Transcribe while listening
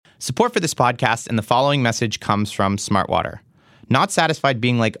Support for this podcast and the following message comes from Smartwater. Not satisfied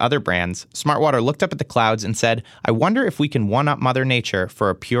being like other brands, Smartwater looked up at the clouds and said, I wonder if we can one-up Mother Nature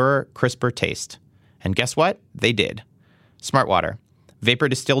for a purer, crisper taste. And guess what? They did. Smartwater. Vapor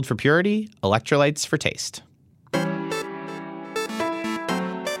distilled for purity, electrolytes for taste.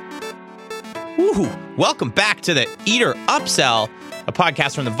 Woohoo! Welcome back to the Eater Upsell, a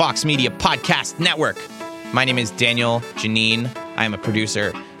podcast from the Vox Media Podcast Network. My name is Daniel Janine. I am a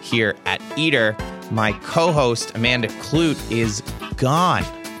producer here at Eater. My co-host, Amanda Clute, is gone.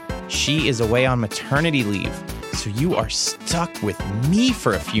 She is away on maternity leave, so you are stuck with me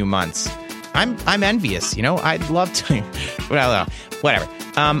for a few months. I'm envious, you know? I'd love to. Well, whatever.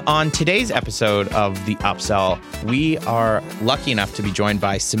 On today's episode of The Upsell, we are lucky enough to be joined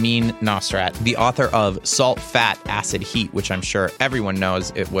by Samin Nosrat, the author of Salt, Fat, Acid, Heat, which I'm sure everyone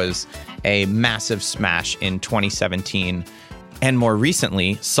knows. It was a massive smash in 2017. And more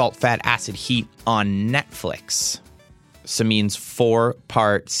recently, Salt, Fat, Acid, Heat on Netflix. Samin's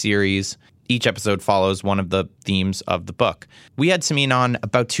 4-part series. Each episode follows one of the themes of the book. We had Samin on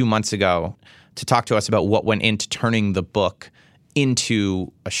about 2 months ago to talk to us about what went into turning the book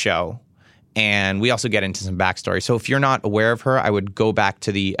into a show. And we also get into some backstory. So if you're not aware of her, I would go back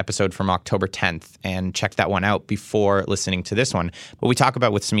to the episode from October 10th and check that one out before listening to this one. What we talk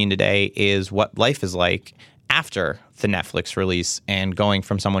about with Samin today is what life is like after the Netflix release and going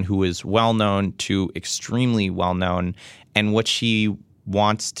from someone who is well-known to extremely well-known, and what she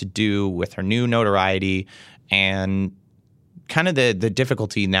wants to do with her new notoriety and kind of the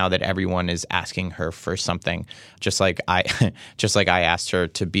difficulty now that everyone is asking her for something, just like I asked her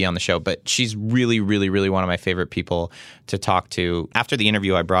to be on the show. But she's really, really, really one of my favorite people to talk to. After the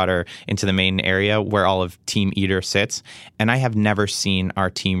interview, I brought her into the main area where all of Team Eater sits, and I have never seen our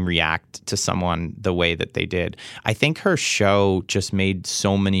team react to someone the way that they did. I think her show just made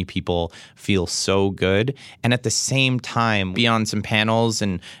so many people feel so good, and at the same time be on some panels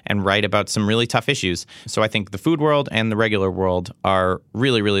and write about some really tough issues. So I think the food world and the regular world are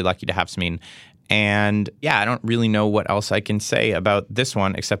really, really lucky to have Samin. And yeah, I don't really know what else I can say about this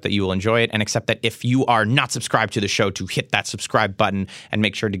one, except that you will enjoy it, and except that if you are not subscribed to the show, to hit that subscribe button and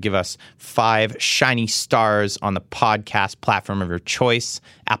make sure to give us 5 shiny stars on the podcast platform of your choice,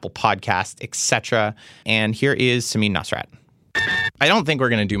 Apple Podcast, etc. And here is Samin Nosrat. I don't think we're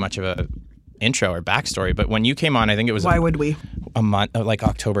going to do much of a intro or backstory, but when you came on, I think it was would we? A month, like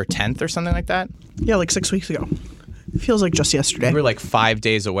October 10th or something like that? Yeah, like 6 weeks ago. It feels like just yesterday. We were like 5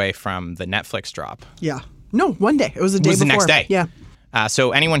 days away from the Netflix drop. Yeah. No, one day. It was the day before. It was the next day. Yeah.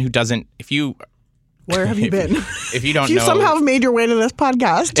 So anyone who doesn't, where have you been? If you don't know. If you somehow have made your way to this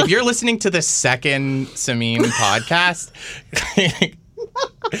podcast. If you're listening to the second Samin podcast,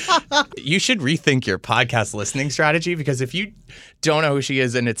 you should rethink your podcast listening strategy, because if you don't know who she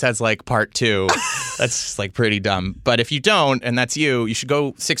is and it says like part 2, that's just like pretty dumb. But if you don't, and that's you should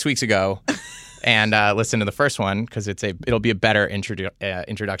go 6 weeks ago and listen to the first one, because it'll be a better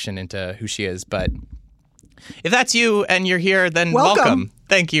introduction into who she is. But if that's you and you're here, then welcome.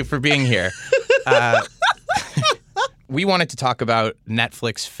 Thank you for being here. We wanted to talk about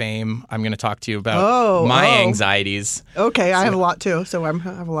Netflix fame. I'm going to talk to you about my anxieties. Okay, I have a lot too, so I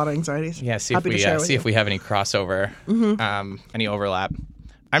have a lot of anxieties. Yeah, see if we have any crossover, any overlap.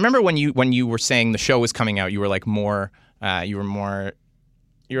 I remember when you were saying the show was coming out, you were like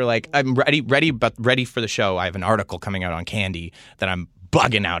you're like, I'm ready for the show. I have an article coming out on candy that I'm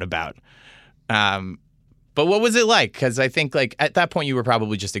bugging out about. But what was it like? Because I think like at that point you were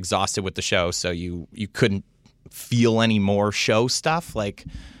probably just exhausted with the show, so you couldn't feel any more show stuff. Like,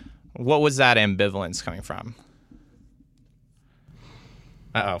 what was that ambivalence coming from?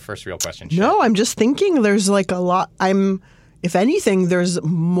 First real question. Shit. No, I'm just thinking there's like a lot. If anything, there's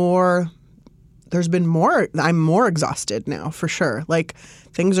been more. I'm more exhausted now, for sure. Like,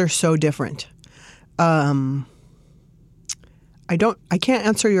 things are so different. I can't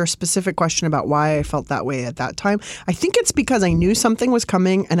answer your specific question about why I felt that way at that time. I think it's because I knew something was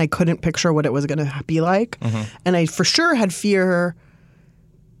coming and I couldn't picture what it was going to be like. Mm-hmm. And I for sure had fear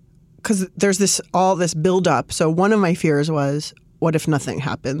because there's all this buildup. So one of my fears was, what if nothing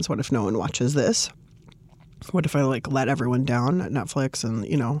happens? What if no one watches this? What if I like let everyone down at Netflix and,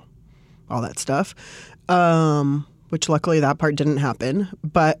 all that stuff? Which luckily that part didn't happen.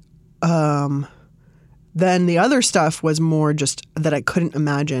 But then the other stuff was more just that I couldn't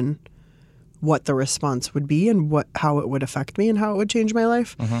imagine what the response would be and how it would affect me and how it would change my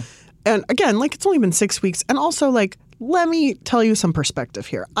life. Mm-hmm. And again, like, it's only been 6 weeks. And also, like, let me tell you some perspective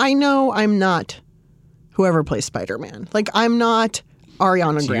here. I know I'm not whoever plays Spider-Man. Like, I'm not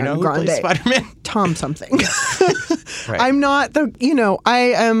Ariana Do you know Grande. who plays Spider-Man? Tom something. Right. I'm not I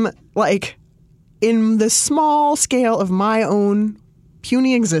am like in the small scale of my own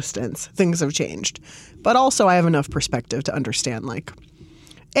puny existence, things have changed. But also I have enough perspective to understand like,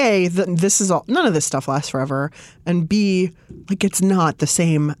 A, this is all, none of this stuff lasts forever. And B, like it's not the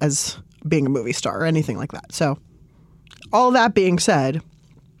same as being a movie star or anything like that. So all that being said,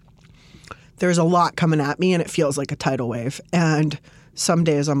 there's a lot coming at me and it feels like a tidal wave. And some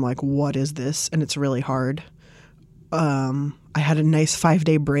days I'm like, what is this? And it's really hard. I had a nice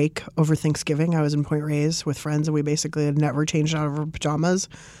 5-day break over Thanksgiving. I was in Point Reyes with friends and we basically had never changed out of our pajamas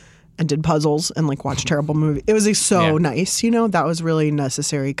and did puzzles and like watched terrible movies. It was like, so nice, that was really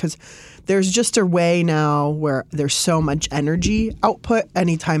necessary because there's just a way now where there's so much energy output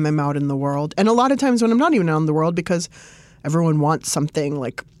anytime I'm out in the world. And a lot of times when I'm not even out in the world because everyone wants something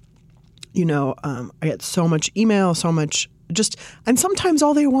like, I get so much email, so much and sometimes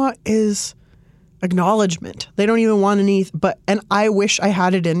all they want is acknowledgement. They don't even want any, and I wish I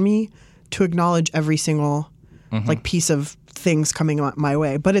had it in me to acknowledge every single like piece of things coming my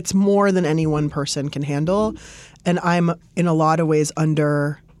way, but it's more than any one person can handle. And I'm in a lot of ways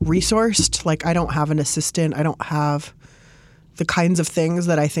under-resourced. Like I don't have an assistant. I don't have the kinds of things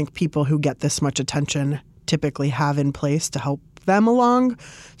that I think people who get this much attention typically have in place to help them along.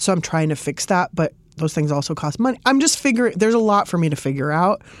 So I'm trying to fix that, but those things also cost money. I'm just figuring, there's a lot for me to figure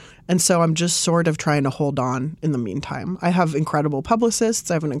out. And so I'm just sort of trying to hold on in the meantime. I have incredible publicists.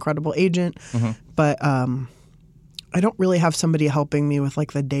 I have an incredible agent, but I don't really have somebody helping me with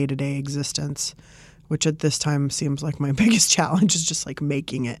like the day-to-day existence, which at this time seems like my biggest challenge is just like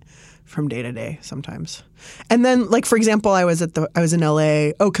making it from day to day sometimes. And then like, for example, I was in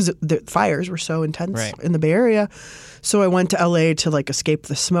LA. Oh, because the fires were so intense in the Bay Area. So I went to LA to like escape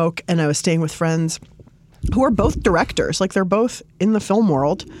the smoke, and I was staying with friends who are both directors. Like they're both in the film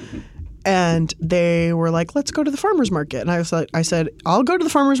world. And they were like, let's go to the farmer's market. And I said, I'll go to the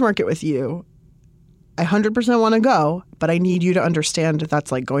farmer's market with you. I 100% want to go, but I need you to understand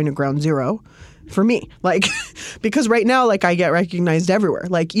that's like going to ground zero for me. Like, because right now, like I get recognized everywhere.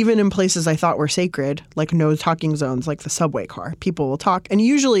 Like even in places I thought were sacred, like no talking zones, like the subway car, people will talk. And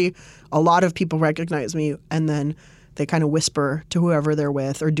usually a lot of people recognize me and then they kind of whisper to whoever they're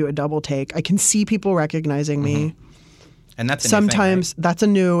with or do a double take. I can see people recognizing me. And that's sometimes new thing, right? That's a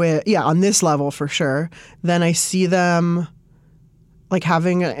new, on this level for sure. Then I see them like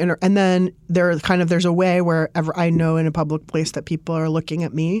having and then there's a way wherever I know in a public place that people are looking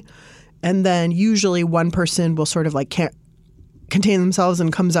at me. And then usually one person will sort of like can't contain themselves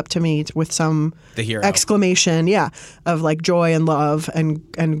and comes up to me with some exclamation, of like joy and love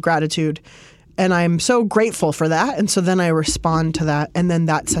and gratitude. And I'm so grateful for that. And so then I respond to that. And then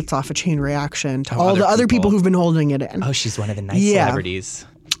that sets off a chain reaction to all the other people who've been holding it in. Oh, she's one of the nice celebrities.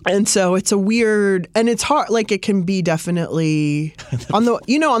 And so it's a weird, and it's hard, like it can be definitely, on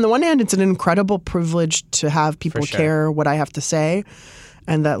the one hand, it's an incredible privilege to have people care what I have to say.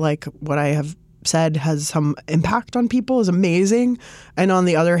 And that like what I have said has some impact on people is amazing. And on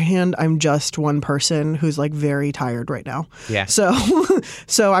the other hand, I'm just one person who's like very tired right now. Yeah. So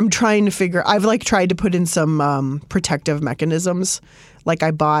I'm trying to I've like tried to put in some protective mechanisms. Like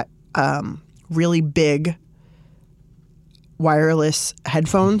I bought really big wireless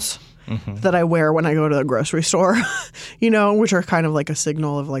headphones that I wear when I go to the grocery store, which are kind of like a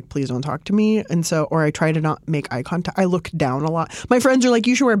signal of like, please don't talk to me. And so, or I try to not make eye contact. I look down a lot. My friends are like,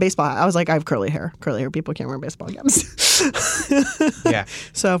 you should wear a baseball hat. I was like, I have curly hair. Curly hair people can't wear baseball caps. Yeah.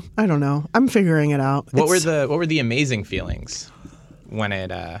 So I don't know. I'm figuring it out. What were the amazing feelings when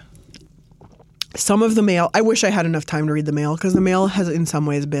it, some of the mail, I wish I had enough time to read the mail because the mail has in some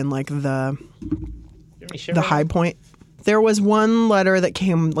ways been like the high point. There was one letter that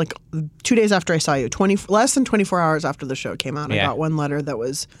came like 2 days after I saw you, less than 24 hours after the show came out. I got one letter that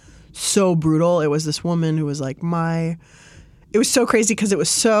was so brutal. It was this woman who was like it was so crazy because it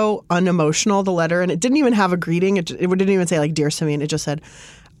was so unemotional, the letter, and it didn't even have a greeting. It didn't even say like, dear Samin. It just said,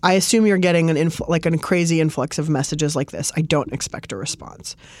 I assume you're getting a crazy influx of messages like this. I don't expect a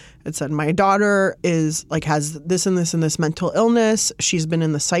response. It said, my daughter has this and this and this mental illness. She's been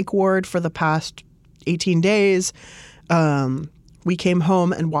in the psych ward for the past 18 days. We came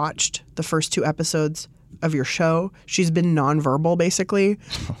home and watched the first 2 episodes of your show. She's been nonverbal basically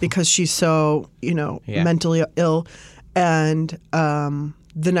because she's so, mentally ill. And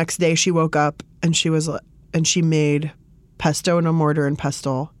the next day she woke up and she made pesto in a mortar and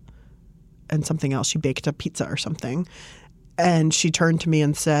pestle and something else. She baked a pizza or something. And she turned to me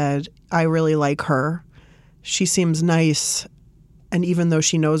and said, I really like her. She seems nice. And even though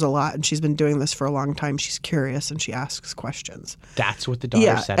she knows a lot and she's been doing this for a long time, she's curious and she asks questions. That's what the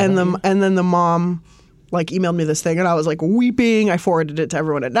daughter said. And then the mom like emailed me this thing and I was like weeping. I forwarded it to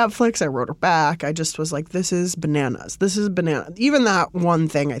everyone at Netflix. I wrote her back. I just was like, this is bananas. This is bananas. Even that one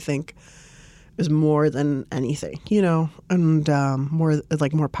thing I think is more than anything, you know, and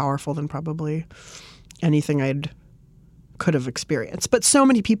more powerful than probably anything could have experienced. But so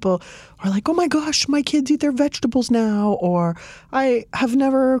many people are like, oh my gosh, my kids eat their vegetables now, or I have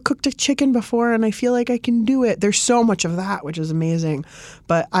never cooked a chicken before and I feel like I can do it. There's so much of that, which is amazing.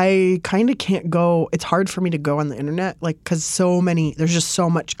 But I kind of can't go, it's hard for me to go on the internet, like, because there's just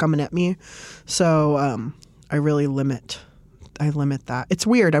so much coming at me. So I really limit that. It's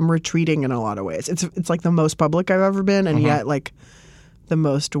weird. I'm retreating in a lot of ways. It's like the most public I've ever been, and yet like the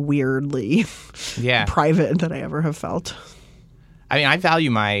most weirdly private that I ever have felt. I mean, I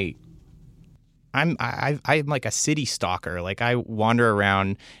value I'm like a city stalker. Like I wander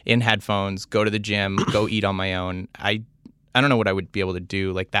around in headphones, go to the gym, go eat on my own. I don't know what I would be able to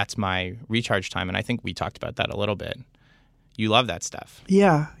do. Like that's my recharge time, and I think we talked about that a little bit. You love that stuff.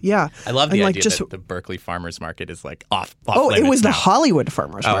 Yeah. I love the idea that the Berkeley Farmers Market is like off it was the Hollywood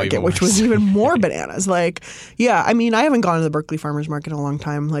Farmers Market, which was even more bananas. Like, yeah, I mean, I haven't gone to the Berkeley Farmers Market in a long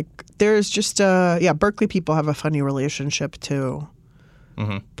time. Like, there's just, Berkeley people have a funny relationship to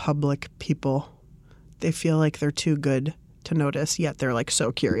public people. They feel like they're too good to notice, yet they're like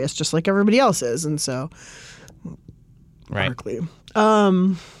so curious, just like everybody else is. And so, Berkeley.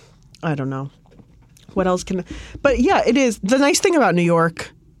 I don't know. What else but yeah, it is. The nice thing about New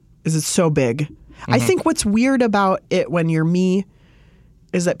York is it's so big. I think what's weird about it when you're me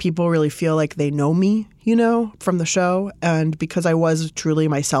is that people really feel like they know me, you know, from the show. And because I was truly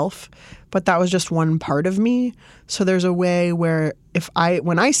myself, but that was just one part of me. So there's a way where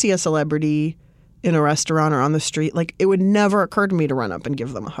when I see a celebrity in a restaurant or on the street, like it would never occur to me to run up and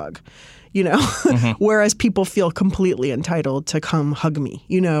give them a hug, you know, whereas people feel completely entitled to come hug me,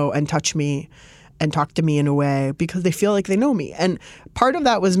 you know, and touch me and talk to me in a way because they feel like they know me. And part of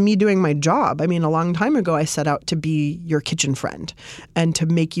that was me doing my job. I mean, a long time ago, I set out to be your kitchen friend and to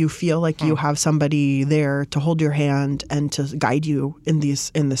make you feel like you have somebody there to hold your hand and to guide you in this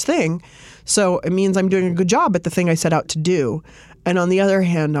thing. So it means I'm doing a good job at the thing I set out to do. And on the other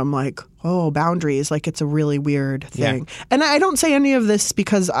hand, I'm like, oh, boundaries, like it's a really weird thing. Yeah. And I don't say any of this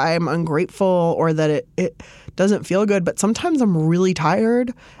because I'm ungrateful or that it doesn't feel good, but sometimes I'm really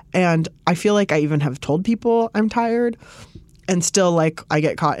tired. And I feel like I even have told people I'm tired and still like I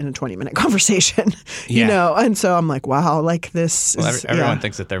get caught in a 20-minute conversation, you know? And so I'm like, wow, like this is... Everyone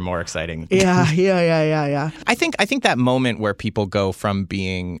thinks that they're more exciting. Yeah. I think that moment where people go from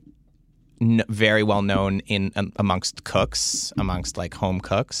being very well known amongst cooks, amongst like home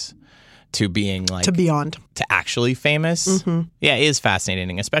cooks, to being like... To beyond. To actually famous. Yeah, it is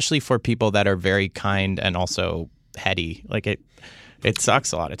fascinating, especially for people that are very kind and also heady. Like it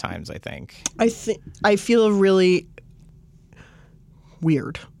sucks a lot of times, I think. I feel really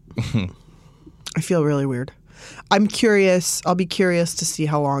weird. I feel really weird. I'm curious. I'll be curious to see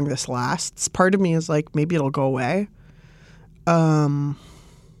how long this lasts. Part of me is like, maybe it'll go away. But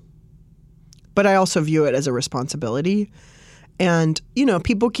I also view it as a responsibility. And, you know,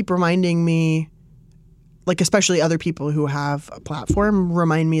 people keep reminding me, like especially other people who have a platform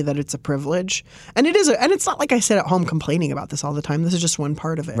remind me that it's a privilege. And it is, and it's not like I sit at home complaining about this all the time. This is just one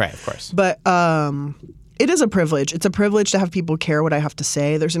part of it. Right, of course. But it is a privilege. It's a privilege to have people care what I have to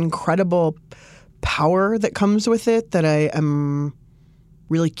say. There's an incredible power that comes with it that I am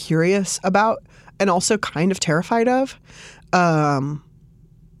really curious about and also kind of terrified of.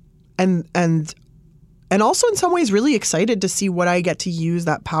 And also in some ways really excited to see what I get to use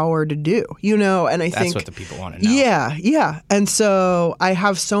that power to do, you know? And I think... That's what the people want to know. Yeah. And so I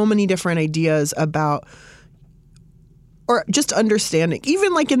have so many different ideas about, or just understanding,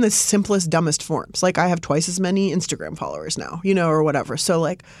 even like in the simplest, dumbest forms. Like I have twice as many Instagram followers now, you know, or whatever. So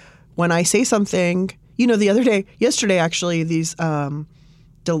like when I say something, you know, yesterday actually, these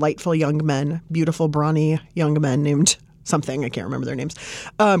delightful young men, beautiful, brawny young men named... something. I can't remember their names.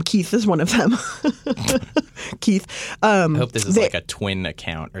 Keith is one of them. Keith. I hope this is like a twin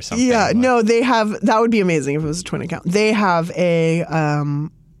account or something. Yeah, no, they have, that would be amazing if it was a twin account. They have a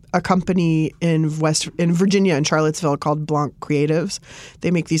company in Virginia, in Charlottesville, called Blanc Creatives. They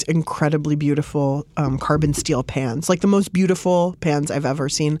make these incredibly beautiful carbon steel pans, like the most beautiful pans I've ever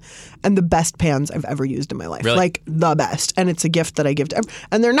seen and the best pans I've ever used in my life. Really? Like the best. And it's a gift that I give to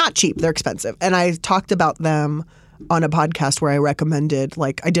and they're not cheap. They're expensive. And I talked about them on a podcast where I recommended,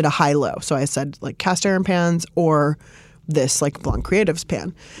 like I did a high-low. So I said like cast iron pans or this like Blanc Creatives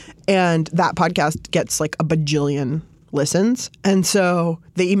pan. And that podcast gets like a bajillion listens. And so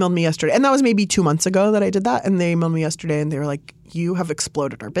they emailed me yesterday. And that was maybe 2 months ago that I did that. And they emailed me yesterday and they were like, you have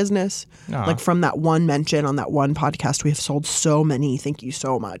exploded our business. Like from that one mention on that one podcast, we have sold so many. Thank you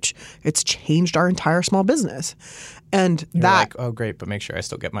so much. It's changed our entire small business. And You're that, like, oh great, but make sure I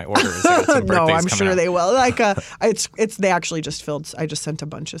still get my orders. I got some no, birthdays I'm coming sure up. they will. Like, it's they actually just filled. I just sent a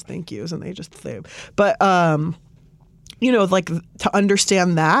bunch of thank yous, and but you know, like to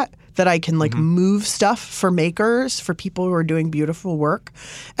understand that I can like move stuff for makers, for people who are doing beautiful work,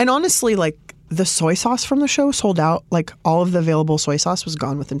 and honestly, like the soy sauce from the show sold out. Like all of the available soy sauce was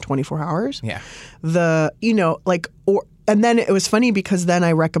gone within 24 hours. Yeah. And then it was funny because then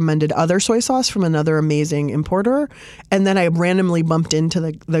I recommended other soy sauce from another amazing importer. And then I randomly bumped into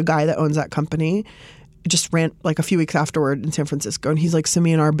the guy that owns that company, just ran like a few weeks afterward in San Francisco. And he's like,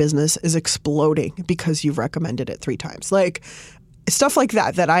 Simeon, our business is exploding because you've recommended it 3 times. Like stuff like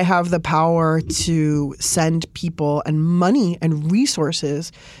that I have the power to send people and money and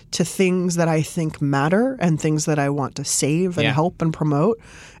resources to things that I think matter and things that I want to save and help and promote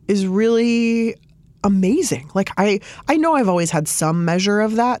is really amazing. Like I know I've always had some measure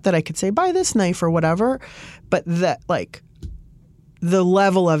of that I could say buy this knife or whatever, but that like the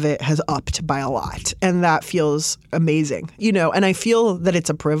level of it has upped by a lot, and that feels amazing, you know, and I feel that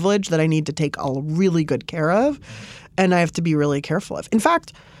it's a privilege that I need to take a really good care of, and I have to be really careful of. In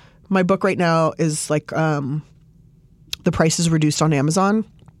fact, my book right now is like the price is reduced on Amazon,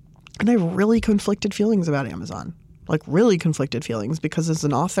 and I have really conflicted feelings about Amazon. Like really conflicted feelings because as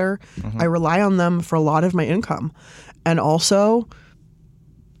an author, I rely on them for a lot of my income, and also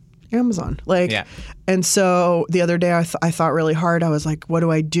Amazon. And so the other day I thought really hard. I was like, what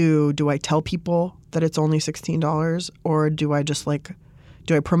do I do? Do I tell people that it's only $16, or do I just like,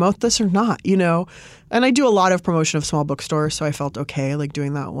 do I promote this or not? You know, and I do a lot of promotion of small bookstores, so I felt okay like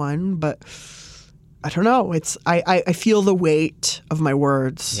doing that one, but I don't know. It's I feel the weight of my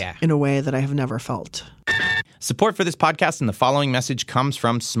words in a way that I have never felt. Support for this podcast and the following message comes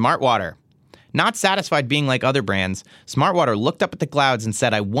from Smartwater. Not satisfied being like other brands, Smartwater looked up at the clouds and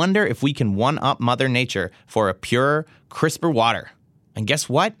said, I wonder if we can one-up Mother Nature for a purer, crisper water. And guess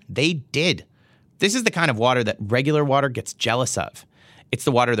what? They did. This is the kind of water that regular water gets jealous of. It's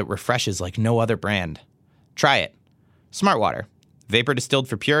the water that refreshes like no other brand. Try it. Smartwater. Vapor distilled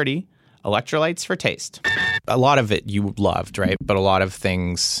for purity, electrolytes for taste. A lot of it you loved, right? But a lot of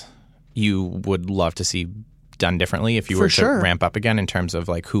things you would love to see done differently if you were to ramp up again in terms of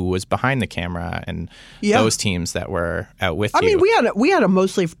like who was behind the camera and those teams that were out with you. I mean, we had a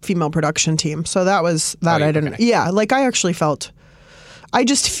mostly female production team, so that was that I didn't. Okay. Yeah, like I actually felt. I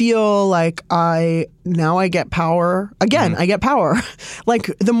just feel like I get power again. I get power. Like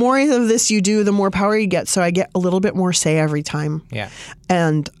the more of this you do, the more power you get. So I get a little bit more say every time. Yeah.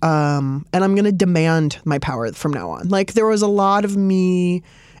 And I'm going to demand my power from now on. Like there was a lot of me.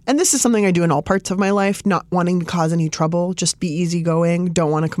 And this is something I do in all parts of my life, not wanting to cause any trouble, just be easygoing,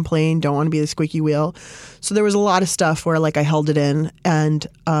 don't want to complain, don't want to be the squeaky wheel. So there was a lot of stuff where like I held it in, and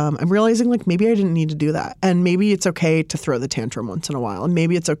I'm realizing like maybe I didn't need to do that. And maybe it's okay to throw the tantrum once in a while. And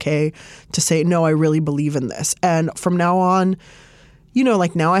maybe it's okay to say, no, I really believe in this. And from now on, you know,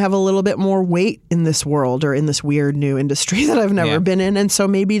 like now I have a little bit more weight in this world or in this weird new industry that I've never been in. And so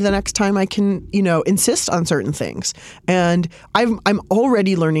maybe the next time I can, you know, insist on certain things. And I'm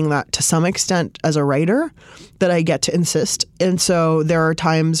already learning that to some extent as a writer, that I get to insist. And so there are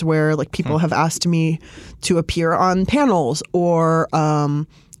times where like people have asked me to appear on panels or,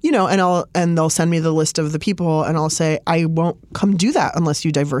 you know, and they'll send me the list of the people and I'll say, I won't come do that unless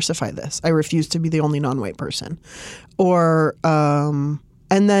you diversify this. I refuse to be the only non-white person. Or, and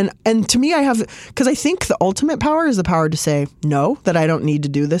to me, because I think the ultimate power is the power to say no, that I don't need to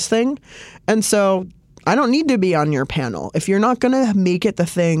do this thing. And so I don't need to be on your panel. If you're not going to make it the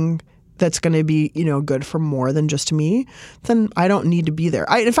thing that's going to be, you know, good for more than just me, then I don't need to be there.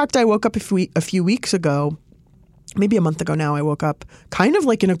 In fact, I woke up a few weeks ago, maybe a month ago now, I woke up kind of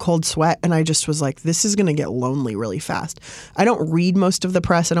like in a cold sweat, and I just was like, this is going to get lonely really fast. I don't read most of the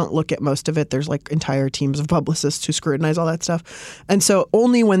press. I don't look at most of it. There's like entire teams of publicists who scrutinize all that stuff. And so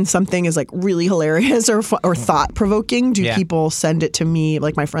only when something is like really hilarious or thought-provoking do people send it to me.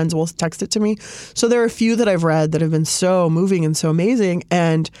 Like my friends will text it to me. So there are a few that I've read that have been so moving and so amazing,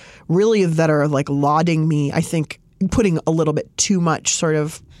 and really that are like lauding me, I think, putting a little bit too much sort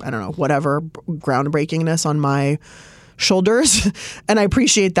of, I don't know, whatever, groundbreakingness on my shoulders. And I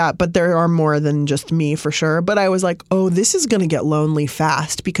appreciate that, but there are more than just me for sure. But I was like, oh, this is going to get lonely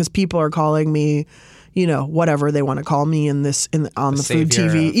fast because people are calling me, you know, whatever they want to call me on the food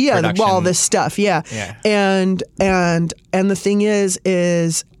TV. Yeah, all this stuff. Yeah. And the thing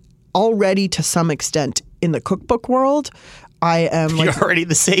is already to some extent in the cookbook world, I am like You're already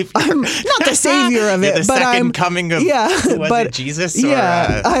the savior. I'm not the savior of You're it, the but second I'm coming of but it Jesus?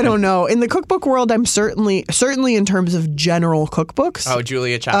 Yeah, Or, I don't know. In the cookbook world, I'm certainly in terms of general cookbooks. Oh,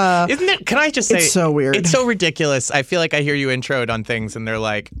 Julia Child. Isn't it? Can I just say it's so weird. It's so ridiculous. I feel like I hear you introed on things and they're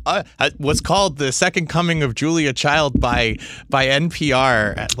like, what's called the second coming of Julia Child by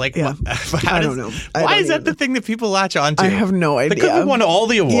NPR. Like, Yeah. I don't know. Why is that the thing that people latch onto? I have no idea. The cookbook won all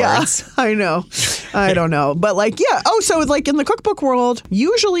the awards. Yeah, I know. I don't know. But like, yeah. Oh, so like in the cookbook world,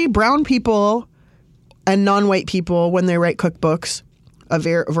 usually brown people and non-white people, when they write cookbooks, a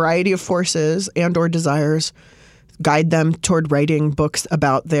variety of forces and or desires guide them toward writing books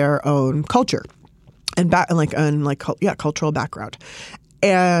about their own culture and cultural background.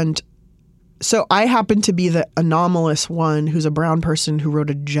 And so I happen to be the anomalous one who's a brown person who wrote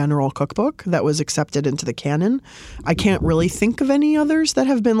a general cookbook that was accepted into the canon. I can't really think of any others that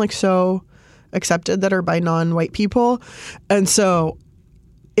have been like so accepted that are by non-white people. And so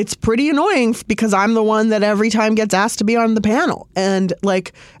it's pretty annoying because I'm the one that every time gets asked to be on the panel. And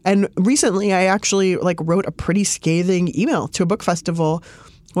recently I actually like wrote a pretty scathing email to a book festival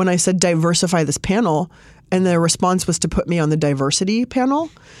when I said diversify this panel, and the response was to put me on the diversity panel.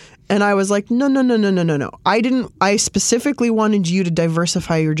 And I was like, no. I specifically wanted you to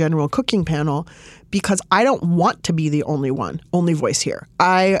diversify your general cooking panel because I don't want to be the only voice here.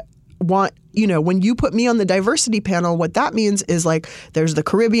 I want, when you put me on the diversity panel, what that means is like there's the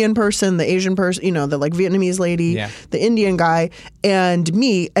Caribbean person, the Asian person, the like Vietnamese lady, the Indian guy, and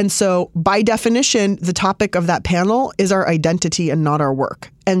me. And so by definition, the topic of that panel is our identity and not our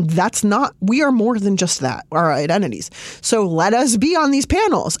work. And we are more than just that, our identities. So let us be on these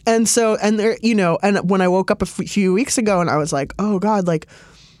panels. And so, and there, and when I woke up a few weeks ago and I was like, oh God, like,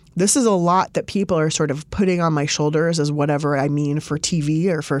 this is a lot that people are sort of putting on my shoulders as whatever I mean for TV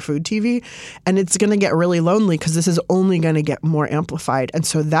or for food TV. And it's going to get really lonely because this is only going to get more amplified. And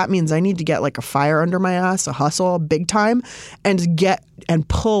so that means I need to get like a fire under my ass, a hustle big time, and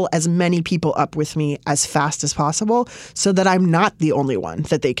pull as many people up with me as fast as possible so that I'm not the only one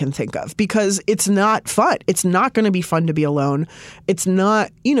that they can think of, because it's not fun. It's not going to be fun to be alone. It's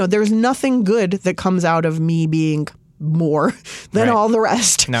not, there's nothing good that comes out of me being more than all the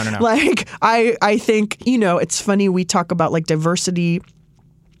rest. No. Like, I think, it's funny we talk about like diversity,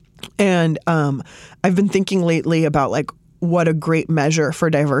 and I've been thinking lately about like what a great measure for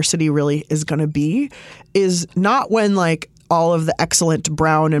diversity really is going to be is not when like all of the excellent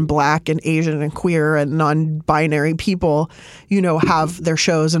brown and black and Asian and queer and non-binary people, have their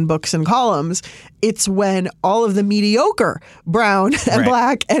shows and books and columns. It's when all of the mediocre brown and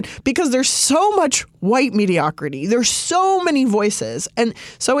black, and because there's so much white mediocrity, there's so many voices. And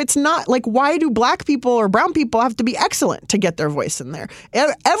so it's not like, why do black people or brown people have to be excellent to get their voice in there?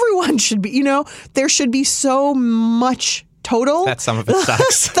 Everyone should be, there should be so much total. That some of it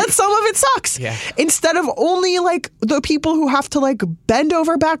sucks. That some of it sucks. Yeah. Instead of only like the people who have to like bend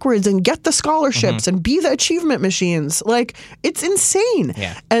over backwards and get the scholarships and be the achievement machines. Like, it's insane.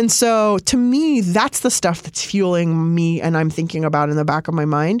 Yeah. And so to me, that's the stuff that's fueling me and I'm thinking about in the back of my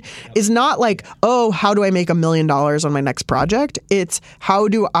mind is not like, oh, how do I make $1 million on my next project? It's how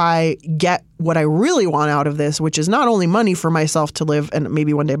do I get what I really want out of this, which is not only money for myself to live and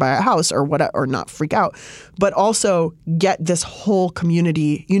maybe one day buy a house or whatever, or not freak out, but also get this whole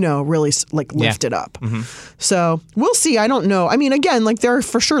community, really like lifted up. So we'll see. I don't know. I mean, again, like there are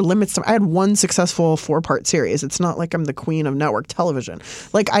for sure limits. I had one successful 4-part series. It's not like I'm the queen of network television.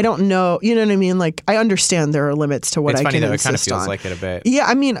 Like, I don't know. You know what I mean? Like, I understand there are limits to what I can insist on. It's funny though. It kind of feels like it a bit. Yeah.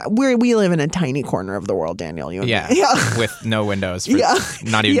 I mean, we live in a tiny corner of the world, Daniel. You and me. With no windows. For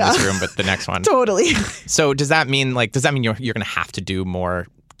not even this room, but the next one. Totally. So does that mean you're going to have to do more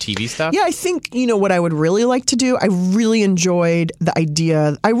TV stuff? Yeah, I think, what I would really like to do, I really enjoyed the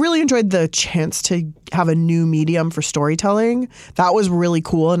idea. I really enjoyed the chance to have a new medium for storytelling. That was really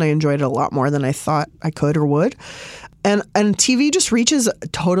cool, and I enjoyed it a lot more than I thought I could or would. And TV just reaches a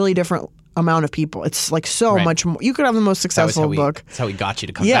totally different amount of people. It's like so much more. You could have the most successful book. That's how we got you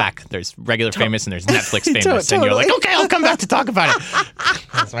to come back. There's regular famous and there's Netflix famous. And you're like, okay, I'll come back to talk about it.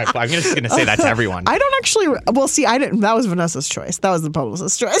 That's my plan. I'm just going to say that to everyone. I don't actually, well, see, I didn't, that was Vanessa's choice. That was the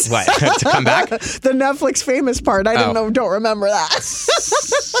publicist's choice. What? To come back? The Netflix famous part. I don't remember that.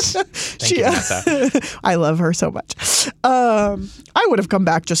 Thank you, Vanessa. I love her so much. I would have come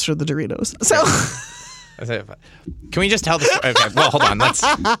back just for the Doritos. So... Can we just tell the story? Okay, well, hold on. Let's.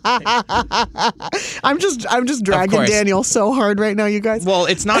 I'm just dragging Daniel so hard right now, you guys. Well,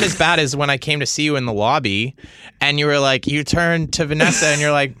 it's not as bad as when I came to see you in the lobby, and you were like, you turned to Vanessa, and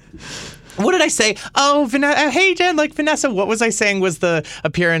you're like, What did I say? Oh, hey, Jen, like Vanessa, what was I saying was the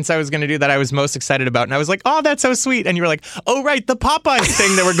appearance I was going to do that I was most excited about? And I was like, oh, that's so sweet. And you were like, oh, right, the Popeyes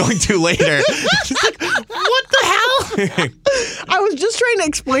thing that we're going to later. Like, what the hell? I was just trying to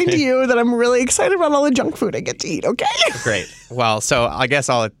explain to you that I'm really excited about all the junk food I get to eat, okay? Great. Well, so I guess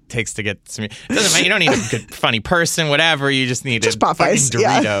all it takes to get some... It doesn't matter. You don't need a good, funny person, whatever. You just need just Popeyes.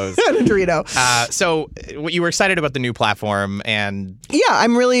 Doritos. Yeah. And a Dorito. So you were excited about the new platform and... Yeah,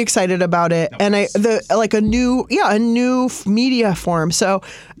 I'm really excited about it. And a new media form. So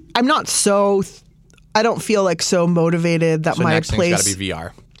I'm not so... I don't feel like so motivated that so my next place... thing's got to be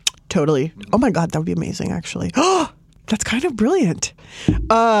VR. Totally. Oh my God, that would be amazing, actually. Oh, that's kind of brilliant. You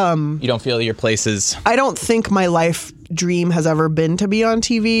don't feel your place is... I don't think my life dream has ever been to be on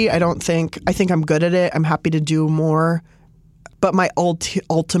TV. I think I'm good at it. I'm happy to do more. But my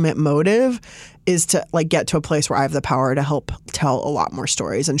ultimate motive is to like get to a place where I have the power to help tell a lot more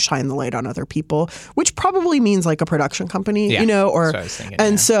stories and shine the light on other people, which probably means like a production company, yeah, you know, or, that's what I was thinking,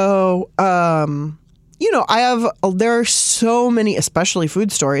 and yeah. so, you know, there are so many, especially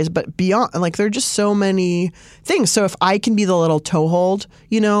food stories, but beyond, like, there are just so many things. So if I can be the little toehold,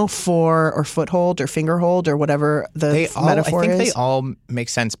 you know, or foothold or fingerhold or whatever the metaphor is. I think they all make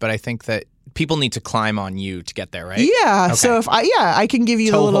sense, but I think that people need to climb on you to get there, right? Yeah. Okay. So if I can give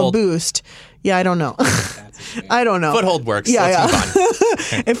you the little boost. Yeah, I don't know. I don't know. Foothold works. Yeah, Let's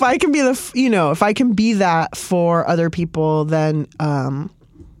move on. If I can be if I can be that for other people, then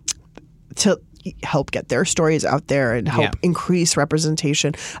to help get their stories out there and help increase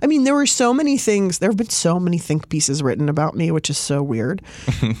representation. I mean, there were so many things. There have been so many think pieces written about me, which is so weird.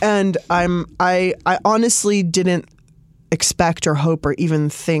 And I honestly didn't expect or hope or even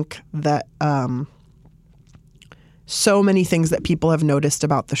think that so many things that people have noticed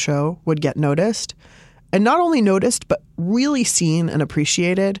about the show would get noticed. And not only noticed, but really seen and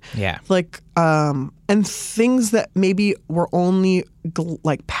appreciated. Yeah. Like, and things that maybe were only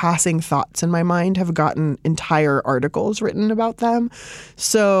like passing thoughts in my mind have gotten entire articles written about them.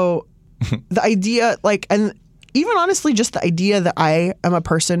 So the idea, like, and even honestly, just the idea that I am a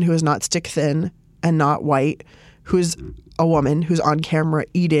person who is not stick thin and not white, who's a woman who's on camera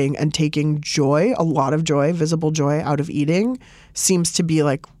eating and taking joy, a lot of joy, visible joy out of eating, seems to be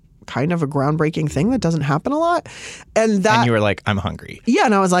like kind of a groundbreaking thing that doesn't happen a lot. And you were like, I'm hungry. Yeah.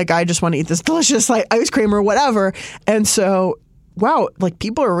 And I was like, I just want to eat this delicious like ice cream or whatever. And so, wow, like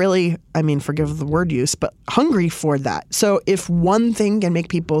people are really, I mean, forgive the word use, but hungry for that. So if one thing can make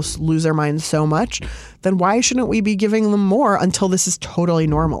people lose their minds so much, then why shouldn't we be giving them more until this is totally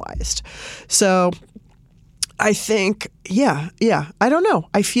normalized? So I think, yeah, I don't know.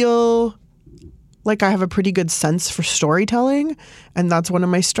 I feel like I have a pretty good sense for storytelling, and that's one of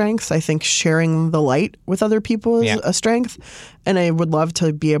my strengths. I think sharing the light with other people is a strength, and I would love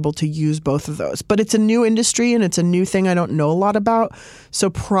to be able to use both of those. But it's a new industry, and it's a new thing I don't know a lot about, so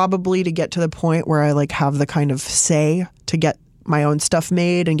probably to get to the point where I like have the kind of say to get my own stuff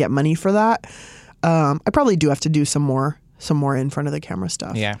made and get money for that, I probably do have to do some more in front of the camera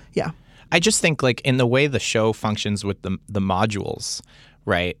stuff. Yeah. I just think like in the way the show functions with the modules,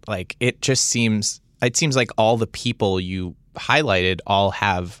 right? Like it seems like all the people you highlighted all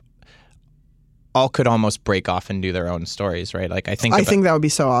could almost break off and do their own stories, right? Like I think that would be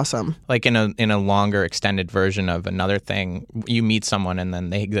so awesome. Like in a longer extended version of another thing, you meet someone and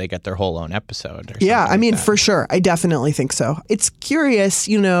then they get their whole own episode. Or yeah, I mean, like for sure. I definitely think so. It's curious,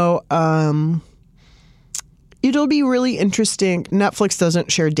 you know, it'll be really interesting. Netflix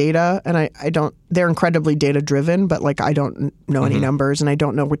doesn't share data, and I don't, they're incredibly data driven, but like I don't know any numbers, and I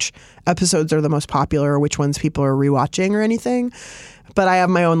don't know which episodes are the most popular or which ones people are rewatching or anything. But I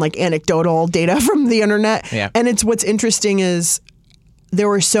have my own like anecdotal data from the internet. Yeah. And what's interesting is there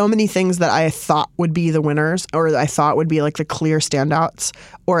were so many things that I thought would be the winners, or I thought would be like the clear standouts,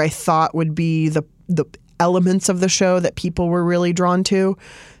 or I thought would be the elements of the show that people were really drawn to.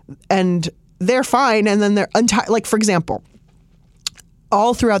 And they're fine, and then they're like, for example,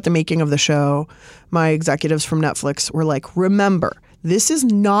 all throughout the making of the show, my executives from Netflix were like, remember, this is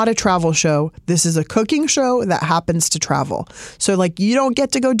not a travel show. This is a cooking show that happens to travel. So like you don't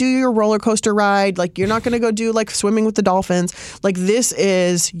get to go do your roller coaster ride. Like you're not going to go do like swimming with the dolphins. Like this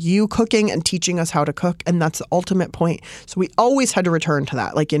is you cooking and teaching us how to cook. And that's the ultimate point. So we always had to return to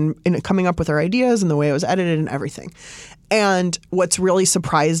that, like in coming up with our ideas and the way it was edited and everything. And what's really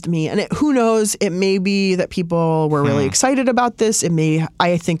surprised me, and who knows, it may be that people were really excited about this.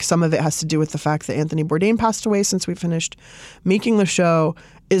 I think some of it has to do with the fact that Anthony Bourdain passed away since we finished making the show.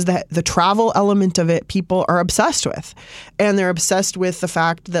 is that the travel element of it, people are obsessed with. And they're obsessed with the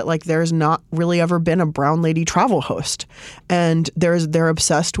fact that like there's not really ever been a brown lady travel host. And they're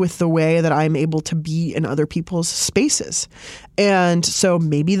obsessed with the way that I'm able to be in other people's spaces. And so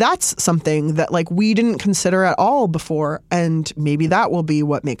maybe that's something that like we didn't consider at all before. And maybe that will be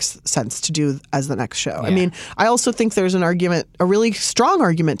what makes sense to do as the next show. Yeah. I mean, I also think there's an argument, a really strong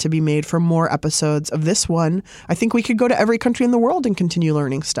argument to be made for more episodes of this one. I think we could go to every country in the world and continue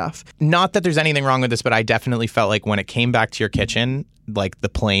learning stuff. Not that there's anything wrong with this, but I definitely felt like when it came back to your kitchen, like the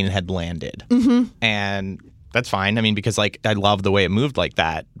plane had landed. Mm-hmm. And that's fine. I mean, because like I love the way it moved like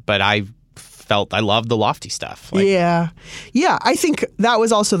that, but I loved the lofty stuff. Like, yeah. I think that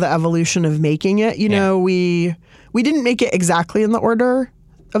was also the evolution of making it. You know, we didn't make it exactly in the order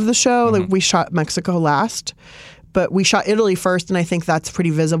of the show. Mm-hmm. Like we shot Mexico last, but we shot Italy first, and I think that's pretty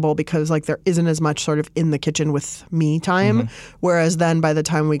visible because like there isn't as much sort of in the kitchen with me time. Mm-hmm. Whereas then by the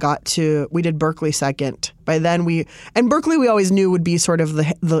time we did Berkeley second. By then Berkeley we always knew would be sort of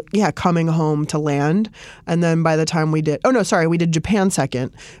the coming home to land. And then by the time we did Japan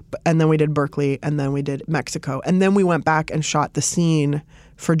second, and then we did Berkeley, and then we did Mexico. And then we went back and shot the scene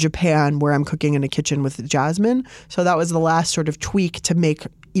for Japan where I'm cooking in a kitchen with Jasmine. So that was the last sort of tweak to make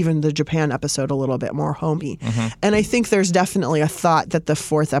even the Japan episode a little bit more homey. Mm-hmm. And I think there's definitely a thought that the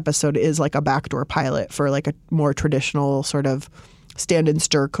fourth episode is like a backdoor pilot for like a more traditional sort of stand and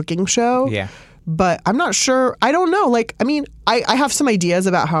stir cooking show. Yeah. But I'm not sure. I don't know. Like, I mean, I have some ideas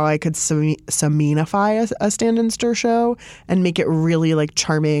about how I could Saminify a stand and stir show and make it really like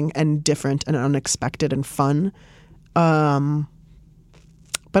charming and different and unexpected and fun.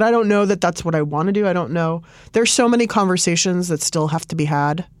 But I don't know that that's what I want to do. I don't know. There's so many conversations that still have to be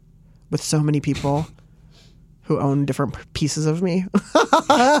had with so many people who own different pieces of me.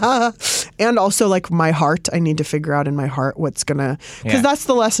 And also like my heart. I need to figure out in my heart what's going to... Because that's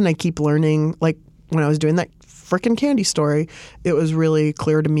the lesson I keep learning. Like when I was doing that frickin' candy story, it was really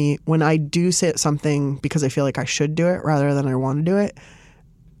clear to me when I do say something because I feel like I should do it rather than I want to do it,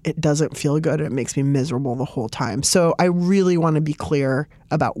 it doesn't feel good. It makes me miserable the whole time. So I really want to be clear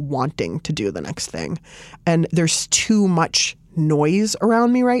about wanting to do the next thing. And there's too much noise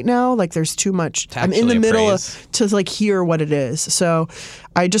around me right now. Like there's too much. I'm in the middle to like hear what it is. So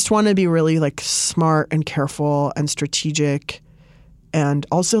I just want to be really like smart and careful and strategic, and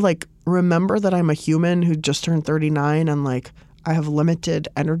also like remember that I'm a human who just turned 39 and like I have limited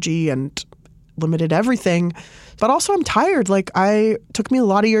energy and limited everything. But also I'm tired. Like took me a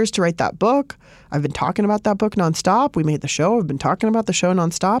lot of years to write that book. I've been talking about that book nonstop. We made the show. I've been talking about the show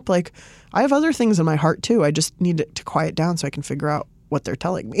nonstop. Like I have other things in my heart too. I just need to quiet down so I can figure out what they're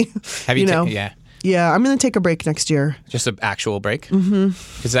telling me. Have you taken? Yeah. Yeah, I'm going to take a break next year. Just an actual break? Mm-hmm.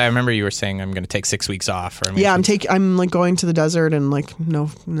 Because I remember you were saying I'm going to take 6 weeks off. Or I'm like going to the desert and like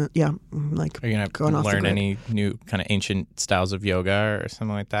like are you going to learn any new kind of ancient styles of yoga or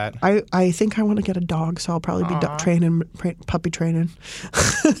something like that? I think I want to get a dog, so I'll probably be puppy training.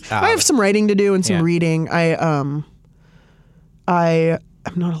 I have some writing to do and some reading. I'm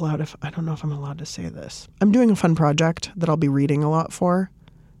not allowed I don't know if I'm allowed to say this. I'm doing a fun project that I'll be reading a lot for.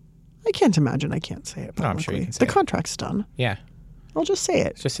 I can't imagine I can't say it publicly. No, I'm sure you can say the contract's done. Yeah. I'll just say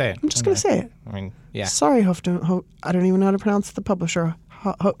it. Just say it. I'm just going to say it. I mean, yeah. Sorry, Houghton. I don't even know how to pronounce the publisher.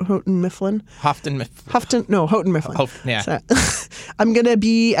 Houghton Mifflin. Houghton Mifflin. Houghton Mifflin. Yeah. So, I'm going to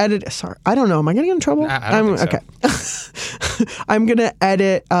be Sorry. I don't know. Am I going to get in trouble? I don't think so. Okay. I'm going to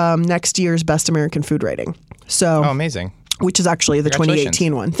edit next year's Best American Food Writing. So. Oh, amazing. Which is actually the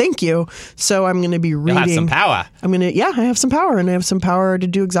 2018 one. Thank you. So I'm going to be reading. You'll have some power. I have some power, and I have some power to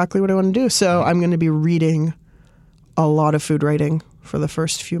do exactly what I want to do. So I'm going to be reading a lot of food writing for the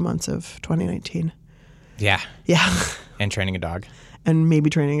first few months of 2019. Yeah. Yeah. And training a dog. And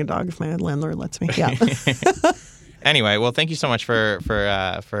maybe training a dog if my landlord lets me. Yeah. Anyway, well, thank you so much for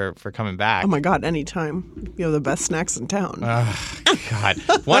coming back. Oh my God, anytime. You have the best snacks in town. God,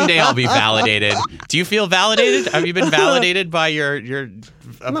 one day I'll be validated. Do you feel validated? Have you been validated by your?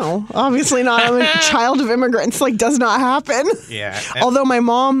 No, obviously not. I'm a child of immigrants. Like, does not happen. Yeah. Although my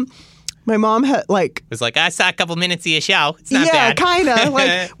mom had like. It's like I saw a couple minutes of your show. It's not bad. Yeah, kind of.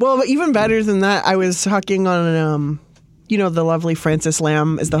 Like, well, even better than that, I was talking on the lovely Frances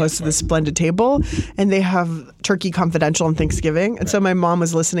Lamb is the host of The Splendid Table, and they have Turkey Confidential on Thanksgiving. And so my mom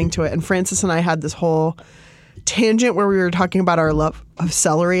was listening to it, and Frances and I had this whole tangent where we were talking about our love of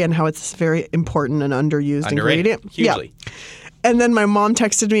celery and how it's very important and underused ingredient. Hugely. Yeah. And then my mom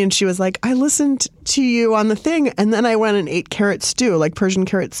texted me and she was like, I listened to you on the thing, and then I went and ate carrot stew, like Persian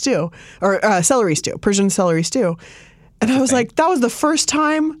carrot stew, or celery stew, Persian celery stew. And I was like, that was the first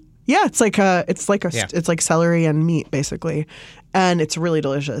time. Yeah, it's like celery and meat basically, And it's really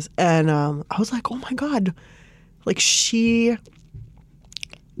delicious. And I was like, oh my God. Like she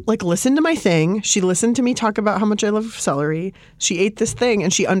listened to my thing. She listened to me talk about how much I love celery. She ate this thing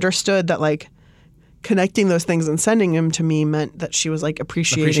and she understood that like connecting those things and sending them to me meant that she was like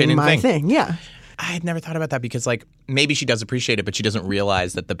appreciating my thing. Yeah. I had never thought about that because like maybe she does appreciate it, but she doesn't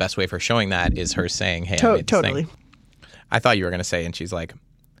realize that the best way for showing that is her saying, hey, I made this thing. I thought you were going to say, and she's like,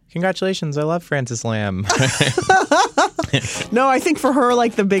 congratulations, I love Francis Lam. No, I think for her,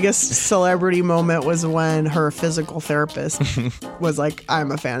 like the biggest celebrity moment was when her physical therapist was like,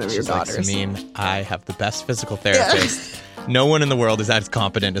 I'm a fan of your daughters. Like, Samin, I have the best physical therapist. Yeah. No one in the world is as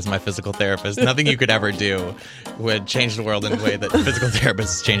competent as my physical therapist. Nothing you could ever do would change the world in a way that physical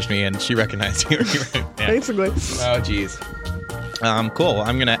therapists changed me, and she recognized you. Yeah. Basically. Oh, geez. Cool.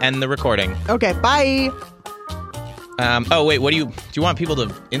 I'm going to end the recording. Okay, bye. Oh, wait, do you want people to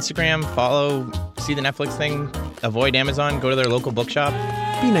Instagram, follow, see the Netflix thing, avoid Amazon, go to their local bookshop?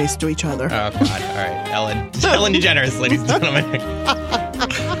 Be nice to each other. Oh, God. All right. Ellen DeGeneres, ladies and gentlemen.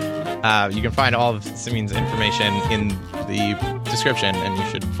 You can find all of Samin's information in the description, and you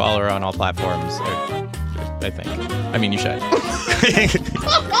should follow her on all platforms, I think. I mean, you should. I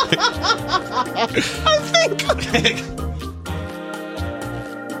think.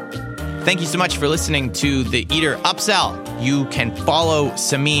 Thank you so much for listening to the Eater Upsell. You can follow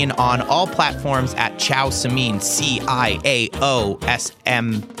Samin on all platforms at Ciao Samin, CIAOSAMIN.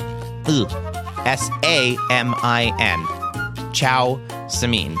 Ciao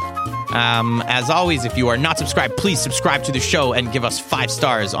Samin. As always, if you are not subscribed, please subscribe to the show and give us 5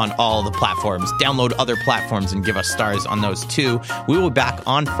 stars on all the platforms. Download other platforms and give us stars on those too. We will be back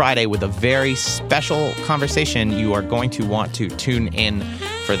on Friday with a very special conversation. You are going to want to tune in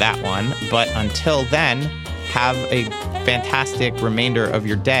for that one. But until then, have a fantastic remainder of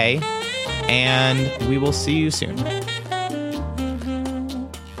your day, and we will see you soon.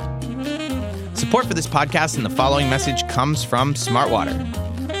 Support for this podcast and the following message comes from Smartwater.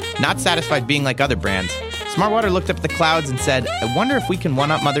 Not satisfied being like other brands, Smartwater looked up at the clouds and said, I wonder if we can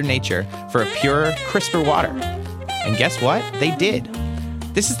one-up Mother Nature for a purer, crisper water. And guess what? They did.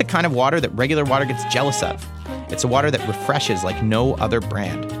 This is the kind of water that regular water gets jealous of. It's a water that refreshes like no other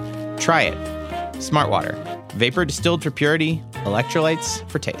brand. Try it. Smartwater. Vapor distilled for purity, electrolytes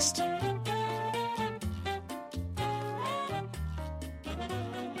for taste.